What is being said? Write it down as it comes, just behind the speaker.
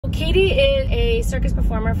Katie is a circus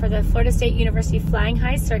performer for the Florida State University Flying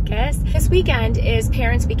High Circus. This weekend is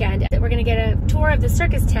Parents Weekend. We're gonna get a tour of the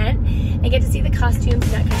circus tent and get to see the costumes and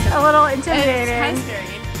that kind of stuff. A little intimidating. It's kind of scary.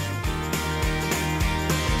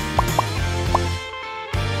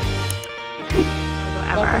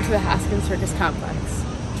 Welcome to the Haskins Circus Complex.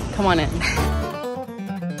 Come on in.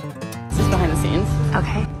 This is behind the scenes.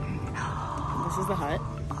 Okay. This is the hut.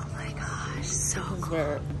 Oh my gosh, so This is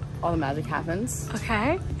where all the magic happens.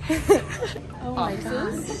 Okay. Oh my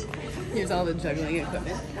gosh. Here's all the juggling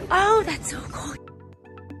equipment. Oh, that's so cool.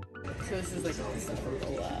 So this is like a central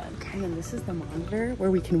lab. And then this is the monitor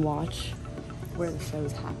where we can watch where the show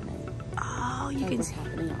is happening. Oh, you can what's see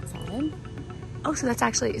happening outside. Oh, so that's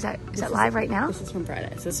actually, is that live right now? This is from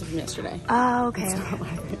Friday. So this is from yesterday. Oh, okay. It's not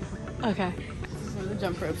live right now. Okay. This is where the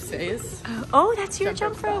jump rope stays. Oh, that's your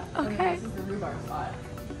jump rope. Spot. Okay. This is the rebar spot.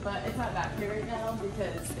 But it's not back here right now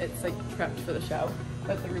because it's like prepped for the show.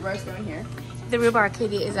 But the rebar's going here. The rhubarb,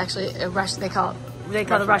 Katie, is actually a Russian. They call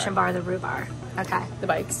the Russian bar the rhubarb. Okay. The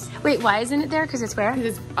bikes. Wait, why isn't it there? Because it's where?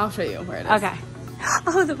 Because I'll show you where it is. Okay.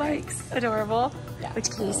 Oh, the bikes. Adorable. Yeah. Which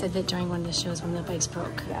Katie said that during one of the shows when the bikes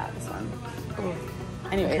broke. Yeah, this one. Ooh.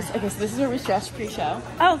 Anyways, okay, so this is where we stretch pre-show.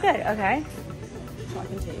 Oh, good. Okay.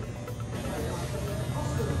 Talking tape.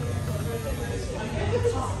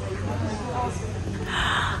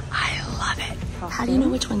 I love it. How do you know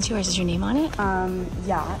which one's yours? Is your name on it?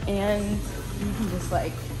 Yeah, and you can just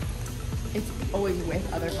like, it's always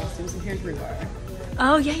with other costumes. And here's rebar.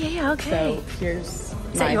 Oh, yeah. Okay. So here's is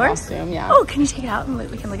my that yours? costume. Yeah. Oh, can you take it out and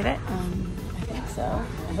we can look at it? I think so.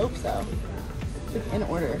 I hope so. It's like in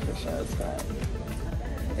order for shows, but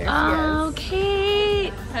there she is. Okay.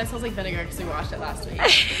 It kind of smells like vinegar because we washed it last week.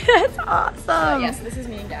 That's awesome. Yeah, so this is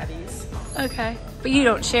me and Gabby's. Okay. But you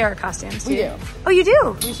don't share costumes, do We you? do. Oh, you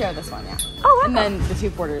do? We share this one, yeah. Oh, wow. And then the two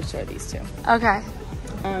porters share these two. Okay.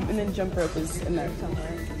 And then jump rope is in there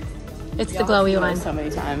somewhere. It's the glowy one. So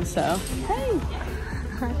many times, so. Hey.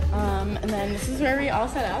 And then this is where we all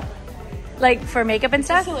set up. Like for makeup and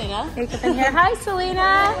stuff? Selena. Makeup in here. Hi,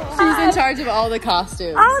 Selena. She's in charge of all the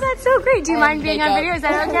costumes. Oh, that's so great. Do you mind being on makeup. video? Is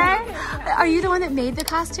that okay? Are you the one that made the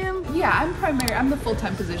costume? Yeah, I'm the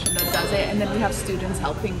full-time position that does it, and then we have students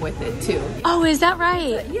helping with it too. Oh, is that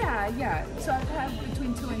right? Yeah. So I've had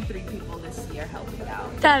between 2 and 3 people this year helping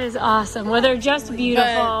out. That is awesome. Well, they're just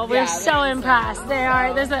beautiful. We're so impressed. They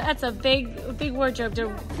are. That's a big wardrobe to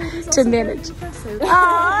manage.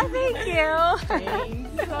 Oh, thank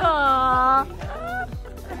you. Aww.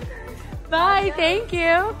 Bye. Thank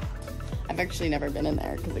you. I've actually never been in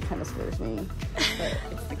there because it kind of scares me. But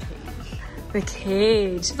it's the cage. The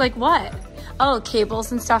cage. Like what? Oh,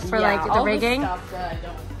 cables and stuff for like the rigging. All the stuff that I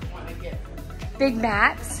don't want to get. Big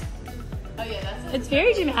mats. Oh yeah, that's it. It's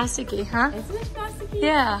very gymnasticy, huh? Isn't it gymnasticy?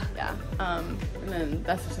 Yeah. Yeah. And then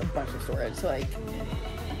that's just a bunch of storage. So like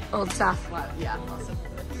Old stuff. yeah, awesome.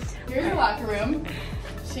 Here's your locker room.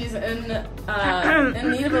 She's in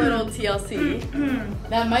need of a little TLC.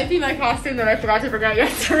 That might be my costume that I forgot to bring out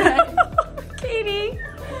yesterday. Katie.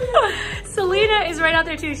 Selena is right out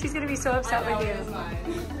there too. She's gonna be so upset with you. Mine.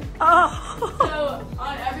 Oh. So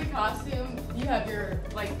on every costume, you have your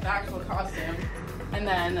like the actual costume, and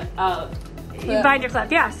then You bind your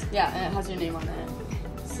clip, yes. yeah, and it has your name on it.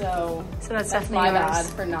 So that's definitely my yours.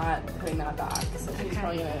 bad for not putting that back. So she's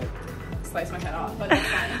probably gonna slice my head off, but that's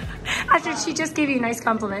fine. After she just gave you a nice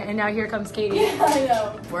compliment, and now here comes Katie. I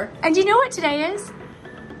know. And do you know what today is?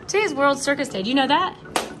 Today is World Circus Day. Do you know that?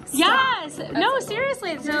 Stop. Yes. No,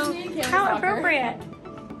 seriously. So how appropriate.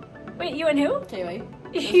 Wait, you and who? Kaylee.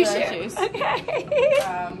 You Those are our should. shoes. Okay.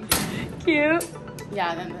 Yeah, Cute.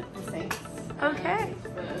 and then the sinks. Okay.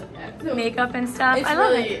 So makeup and stuff. it's I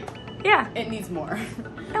love really, it. Yeah. It needs more.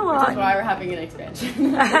 Oh, well. Which is why we're having an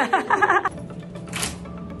expansion.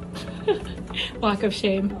 Walk of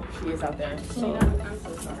shame. She is out there. So, I'm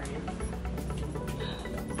so sorry.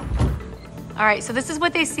 All right, so this is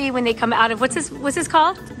what they see when they come out of, what's this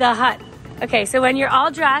called? The hut. Okay, so when you're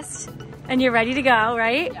all dressed and you're ready to go,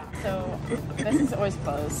 right? Yeah, so this is always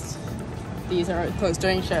closed. These are always closed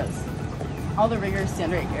during shows. All the riggers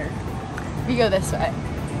stand right here. We go this way.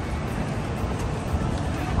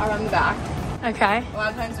 I run the back. Okay. A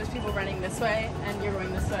lot of times there's people running this way and you're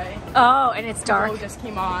going this way. Oh, and it's dark. People just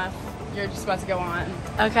came off. You're just about to go on.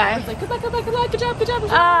 Okay. It's like, good luck, good luck, good luck, good job, good job, good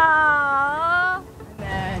job. Aww.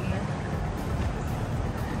 And then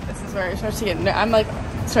this is where it starts to get, I'm like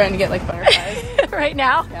starting to get like butterflies. Right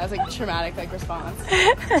now? Yeah, it's like traumatic like response.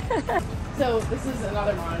 So this is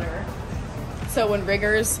another monitor. So when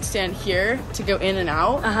riggers stand here to go in and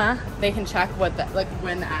out, they can check what the, like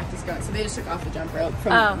when the act is going. So they just took off the jump rope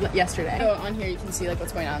from yesterday. So on here you can see like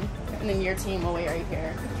what's going on. And then your team will wait right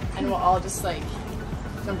here. and we'll all just like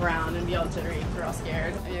jump around and be all jittery because we're all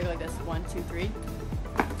scared. And you go like this, 1, 2, 3.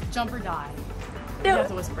 Jump or die. No. You have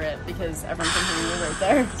to whisper it because everyone can hear you right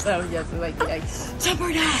there. So you have to like be like, jump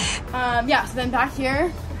or die. Yeah, so then back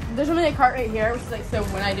here, there's only a cart right here, which is like, so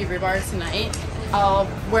when I do rebars tonight, I'll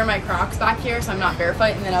wear my Crocs back here so I'm not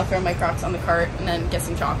barefoot, and then I'll throw my Crocs on the cart and then get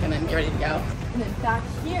some chalk and then get ready to go. And then back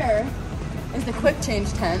here is the quick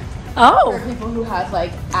change tent. Oh. For people who have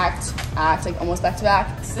like act, like almost back to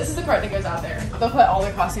back. So this is the cart that goes out there. They'll put all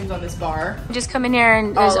their costumes on this bar. Just come in here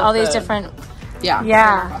and there's all these different,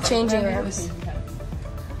 changing rooms.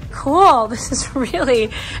 Cool, this is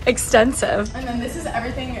really extensive. And then this is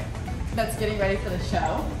everything that's getting ready for the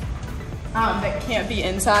show that can't be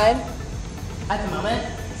inside at the moment.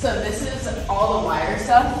 So this is all the wire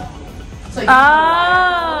stuff. So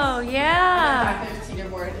yeah. And back there's teeter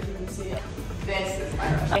board, if you can see it. This is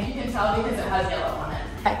my rush. You can tell because it has yellow on it.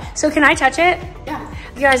 Okay. So can I touch it? Yeah.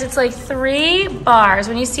 You guys, it's like 3 bars.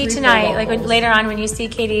 When you see tonight, like later on when you see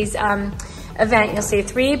Katie's event, you'll see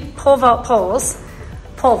 3 pole vault poles.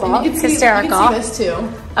 Pole vault, hysterical. You can see this too.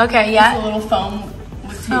 Okay, yeah. It's a little foam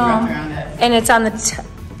with tape wrapped around it. And it's on the,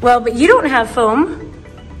 well, but you don't have foam.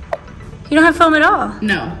 You don't have foam at all.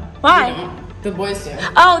 No. Why? We don't. The boys do.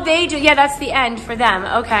 Oh, they do. Yeah, that's the end for them.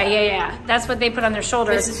 Okay, yeah. That's what they put on their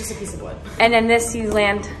shoulders. This is just a piece of wood. And then this you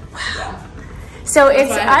land. Wow. Yeah. So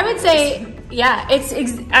it's, I would say, yeah, it's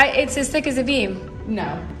as thick as a beam.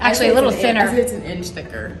 No. Actually, a little thinner. I think it's an inch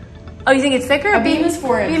thicker. Oh, you think it's thicker? A beam is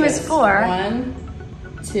 4 inches. Beam is 4.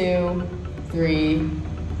 1, 2, 3,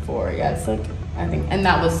 4. Yeah, it's like, I think, and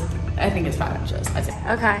that was, I think it's 5 inches. I think.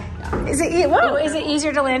 Okay. Yeah. Is it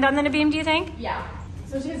easier to land on than a beam, do you think? Yeah.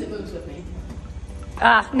 Especially because it moves with me.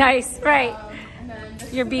 Ah, nice, right. And then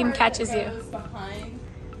your beam catches you. Behind,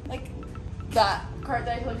 like that cart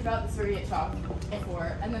that I told you about, this is where you get chalk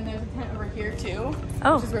before. And then there's a tent over here too,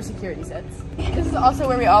 which is where security sits. This is also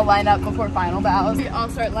where we all line up before final bows. We all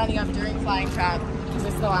start lining up during flying trap because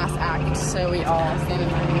it's the last act, so we all stand in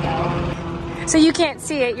line to go. So you can't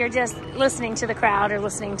see it, you're just listening to the crowd or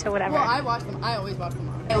listening to whatever. Well, I watch them. I always watch them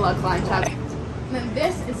on. I love flying trap. And then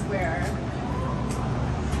this is where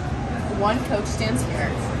one coach stands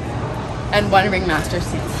here and one ringmaster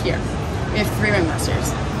stands here. We have 3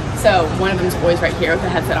 ringmasters. So one of them is always right here with the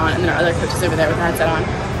headset on, and then our other coach is over there with the headset on.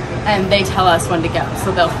 And they tell us when to go,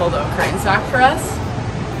 so they'll pull the curtains back for us.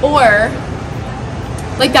 Or,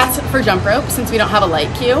 like that's for jump rope, since we don't have a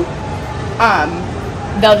light cue,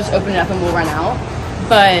 they'll just open it up and we'll run out.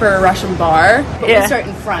 But for a Russian bar, we start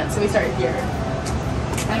in front, so we start here.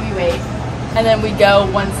 And we wait. And then we go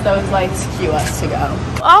once those lights cue us to go.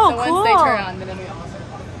 Oh, so cool. Once they turn on, then we all start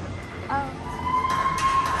walking.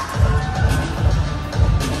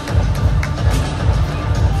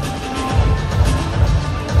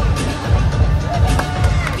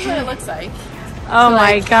 That's what it looks like. Oh so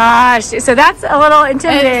my gosh. So that's a little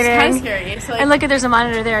intimidating. It's kind of scary. So and look, there's a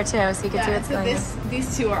monitor there too, so you can see what's going on.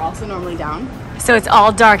 These 2 are also normally down. So it's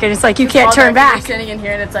all dark and it's like you can't turn back. You're standing in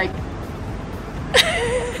here and it's like...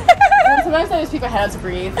 Sometimes I just peek my head out to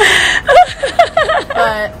breathe.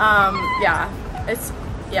 But,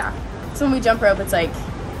 yeah. So when we jump rope, it's like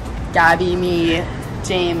Gabby, me,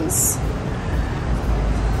 James,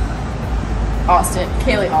 Austin,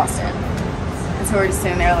 Kaylee Austin. And so we're just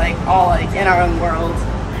sitting there like, all like in our own world.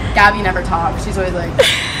 Gabby never talks. She's always like...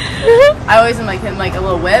 I always am like in like a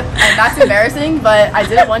little whip, and that's embarrassing, but I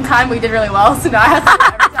did it one time, we did really well, so now I have to do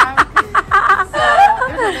it every time. So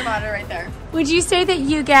there's another monitor right there. Would you say that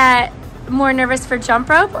you get more nervous for jump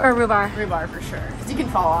rope or rhubar? Rhubar for sure, because you can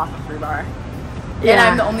fall off of rhubar. Yeah. And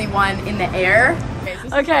I'm the only one in the air.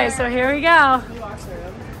 Okay, so here we go. You walk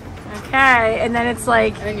through. Okay, and then it's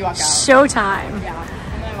like and then you walk out. Showtime. Yeah,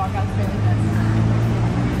 and then I walk out like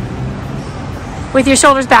this. With your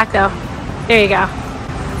shoulders back though. There you go.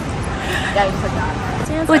 Yeah, just like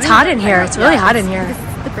that. Well, it's hot in here. It's really hot in here. This is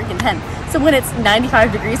the freaking tent. So when it's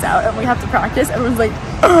 95 degrees out and we have to practice, everyone's like,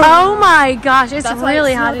 oh my gosh, it's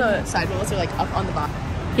really hot in here. The side wheels are like up on the bottom.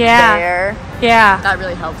 Yeah. There. Yeah. That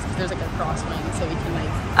really helps because there's like a crosswind, so we can like.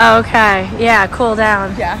 Oh, okay. Yeah, cool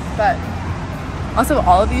down. Yeah, but also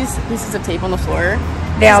all of these pieces of tape on the floor.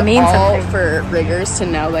 They all mean something. For riggers to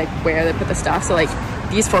know like where they put the stuff. So like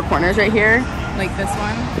these 4 corners right here, like this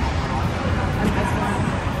one, and this one,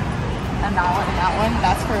 and that one.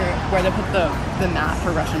 That's for where they put the mat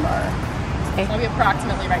for Russian bar. Okay. So it'll be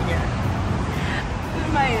approximately right here. This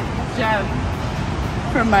is my gem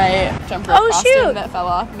from my jump rope costume that fell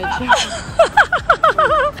off mid-jump.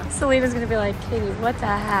 Selena's gonna be like, Katie, what the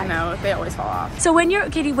heck? No, they always fall off. So when you're,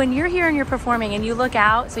 Katie, when you're here and you're performing and you look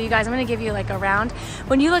out, so you guys, I'm gonna give you like a round.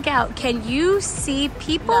 When you look out, can you see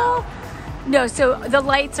people? No, so the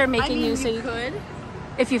lights are making I mean, you so you could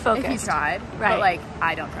if you focus. if you tried, Right. but like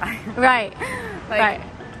I don't try. Right. Like, right.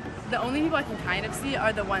 the only people I can kind of see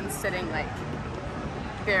are the ones sitting like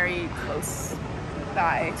very close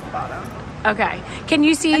by to the bottom. Okay. Can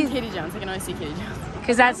you see? And Katie Jones. I can only see Katie Jones.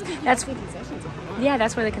 Because that's concessions. yeah,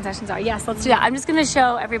 that's where the concessions are. Yes, let's do that. I'm just gonna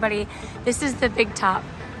show everybody. This is the big top.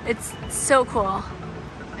 It's so cool.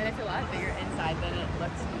 And it's a lot bigger inside than it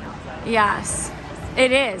looks from the outside. Yes,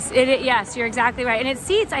 it is. Yes, you're exactly right. And it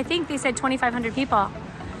seats, I think they said 2,500 people,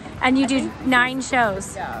 and you do 9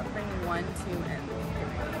 shows. Yeah, ring 1, 2, and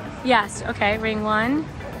 3. Yes. Okay. Ring 1,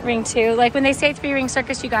 ring 2. Like when they say 3-ring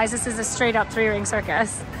circus, you guys, this is a straight up 3-ring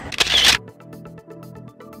circus.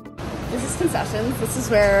 This is concessions. This is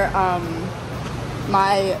where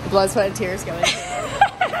my blood, sweat, and tears go into.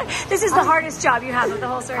 This is the hardest job you have of the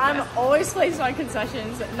whole circus. I'm always placed on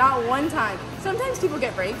concessions, not one time. Sometimes people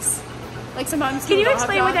get breaks. Like sometimes Can people you don't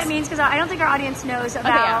explain have what jobs. that means? Because I don't think our audience knows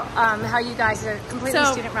about how you guys are completely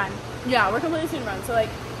student run. Yeah, we're completely student run. So like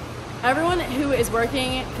everyone who is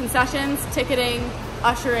working concessions, ticketing,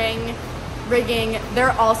 ushering, rigging,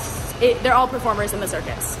 they're all performers in the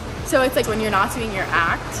circus. So it's like when you're not doing your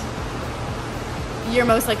act, you're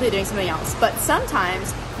most likely doing something else. But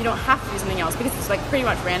sometimes you don't have to do something else because it's like pretty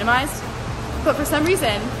much randomized. But for some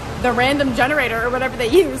reason, the random generator or whatever they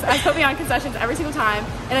use, I put me on concessions every single time,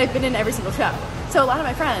 and I've been in every single show. So a lot of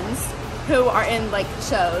my friends who are in like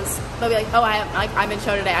shows, they'll be like, oh, I'm in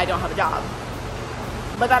show today, I don't have a job.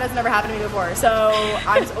 But that has never happened to me before, so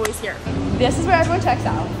I'm just always here. This is where everyone checks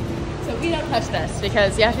out. So we don't touch this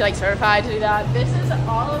because you have to be like certified to do that. This is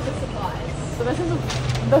all of the supplies. So this is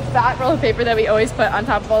the fat roll of paper that we always put on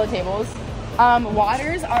top of all the tables.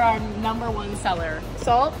 Waters are our #1 seller.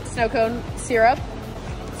 Salt, snow cone, syrup,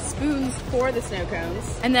 spoons for the snow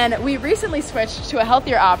cones. And then we recently switched to a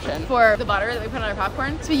healthier option for the butter that we put on our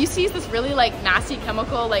popcorn. So you see this really like nasty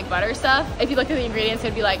chemical like butter stuff. If you look at the ingredients,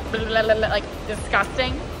 it'd be like, blah, blah, blah, blah, like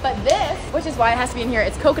disgusting. But this, which is why it has to be in here,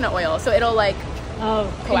 it's coconut oil. So it'll like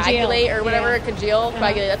coagulate or whatever, congeal,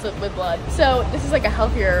 coagulate, that's with blood. So this is like a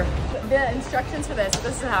healthier, the instructions for this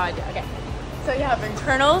is how I do it. Okay. So you have your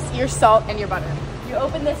kernels, your salt, and your butter. You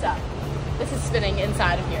open this up. This is spinning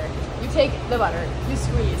inside of here. You take the butter, you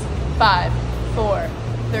squeeze. 5, 4,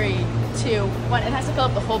 3, 2, 1. It has to fill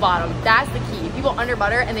up the whole bottom. That's the key. People under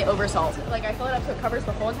butter and they over salt. Like I fill it up so it covers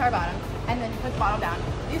the whole entire bottom, and then you put the bottom down.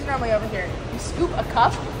 These are normally over here. You scoop a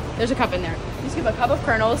cup. There's a cup in there. You scoop a cup of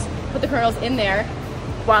kernels, put the kernels in there.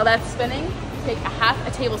 While that's spinning, you take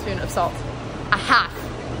a tablespoon of salt. A half.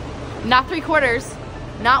 Not 3/4,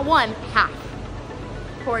 not 1, half.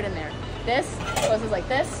 Pour it in there. This closes like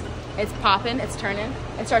this. It's popping, it's turning,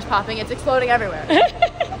 it starts popping, it's exploding everywhere.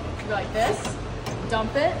 You go like this,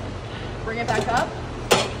 dump it, bring it back up.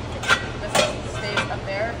 This stays up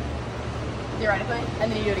there, theoretically,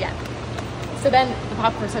 and then you do it again. So then the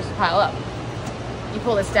popcorn starts to pile up. You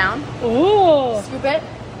pull this down, scoop it,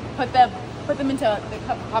 put them into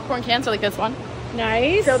the popcorn can, so like this one.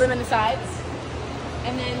 Nice. Fill them in the sides,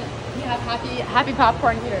 and then you have happy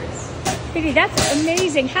popcorn eaters. Katie, that's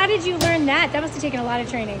amazing. How did you learn that? That must have taken a lot of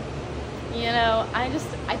training. You know, I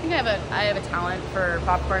think I have a talent for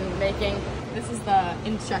popcorn making. This is the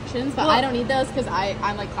instructions, but I don't need those because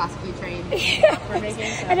I'm like classically trained in popcorn making.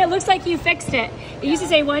 So. And it looks like you fixed it. It used to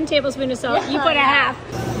say 1 tablespoon of salt. You put a half.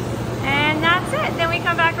 And that's it. Then we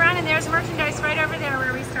come back around and there's merchandise right over there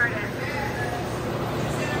where we started.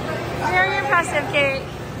 Very impressive, Kate.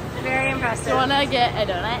 Very impressive. Do you want to get a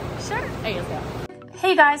donut? Sure. Okay, let's go.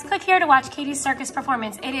 Hey guys, click here to watch Katie's circus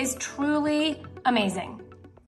performance. It is truly amazing.